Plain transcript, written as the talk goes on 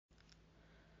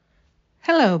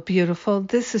Hello, beautiful.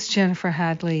 This is Jennifer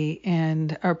Hadley,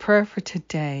 and our prayer for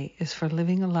today is for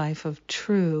living a life of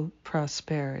true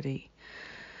prosperity.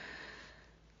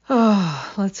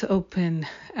 Let's open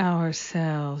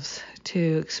ourselves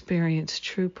to experience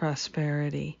true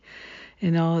prosperity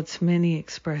in all its many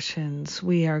expressions.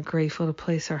 We are grateful to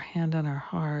place our hand on our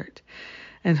heart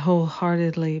and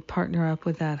wholeheartedly partner up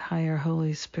with that higher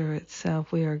Holy Spirit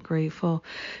self. We are grateful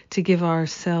to give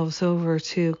ourselves over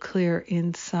to clear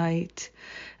insight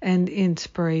and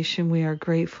inspiration. We are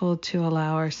grateful to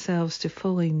allow ourselves to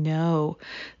fully know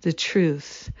the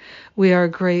truth. We are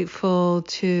grateful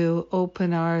to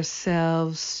open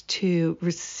ourselves to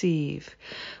receive.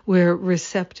 We're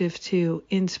receptive to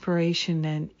inspiration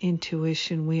and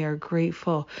intuition. We are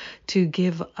grateful to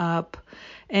give up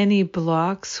any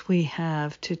blocks we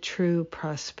have to true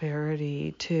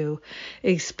prosperity, to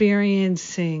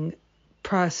experiencing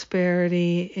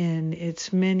prosperity in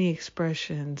its many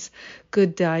expressions,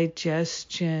 good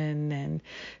digestion and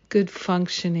good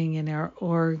functioning in our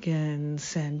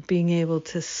organs, and being able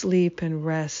to sleep and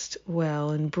rest well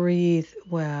and breathe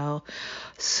well.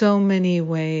 So many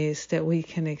ways that we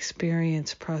can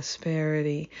experience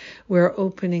prosperity. We're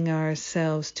opening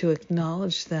ourselves to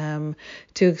acknowledge them,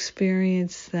 to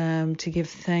experience them, to give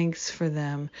thanks for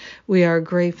them. We are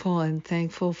grateful and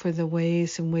thankful for the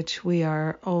ways in which we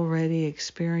are already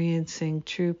experiencing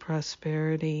true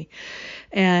prosperity.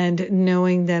 And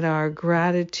knowing that our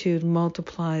gratitude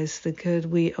multiplies the good,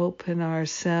 we open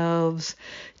ourselves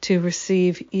to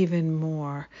receive even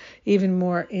more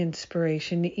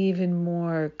inspiration, even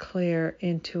more clear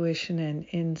intuition and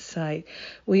insight.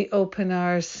 We open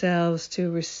ourselves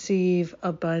to receive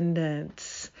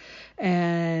abundance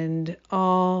and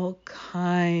all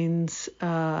kinds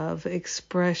of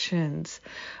expressions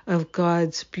of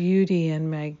God's beauty and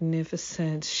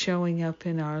magnificence showing up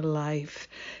in our life,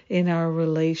 in our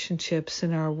relationships,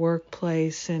 in our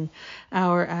workplace, in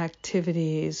our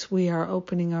activities. We are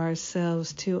opening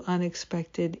ourselves to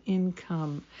unexpected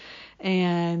income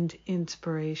and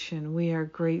inspiration. We are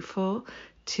grateful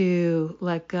to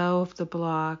let go of the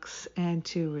blocks and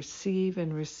to receive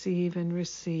and receive and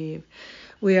receive.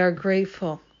 We are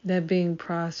grateful that being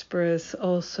prosperous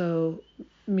also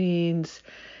means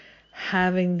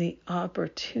having the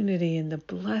opportunity and the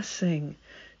blessing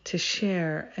to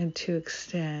share and to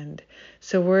extend.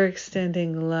 So we're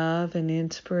extending love and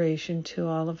inspiration to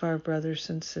all of our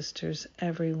brothers and sisters,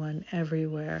 everyone,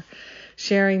 everywhere,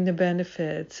 sharing the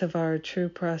benefits of our true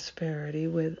prosperity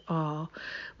with all.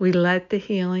 We let the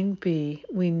healing be.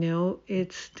 We know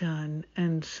it's done,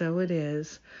 and so it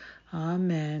is.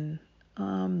 Amen.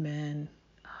 Amen.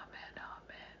 Amen.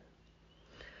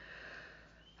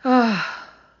 Amen.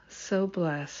 So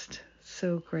blessed,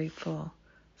 so grateful,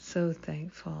 so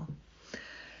thankful.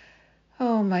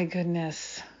 Oh my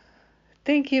goodness.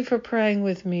 Thank you for praying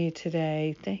with me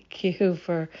today. Thank you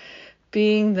for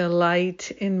being the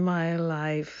light in my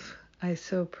life. I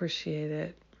so appreciate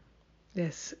it.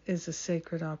 This is a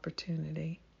sacred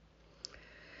opportunity.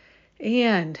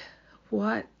 And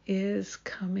what is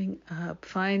coming up?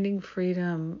 Finding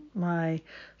Freedom, my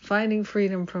Finding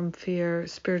Freedom from Fear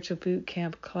spiritual boot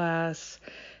camp class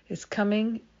is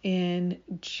coming in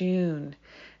June.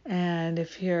 And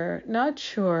if you're not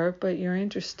sure, but you're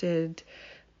interested,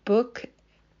 book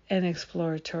an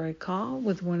exploratory call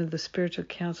with one of the spiritual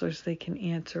counselors. They can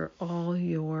answer all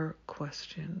your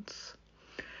questions.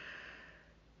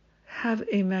 Have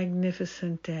a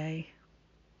magnificent day,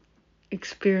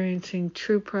 experiencing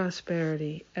true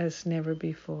prosperity as never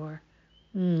before.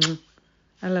 I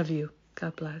love you.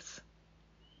 God bless.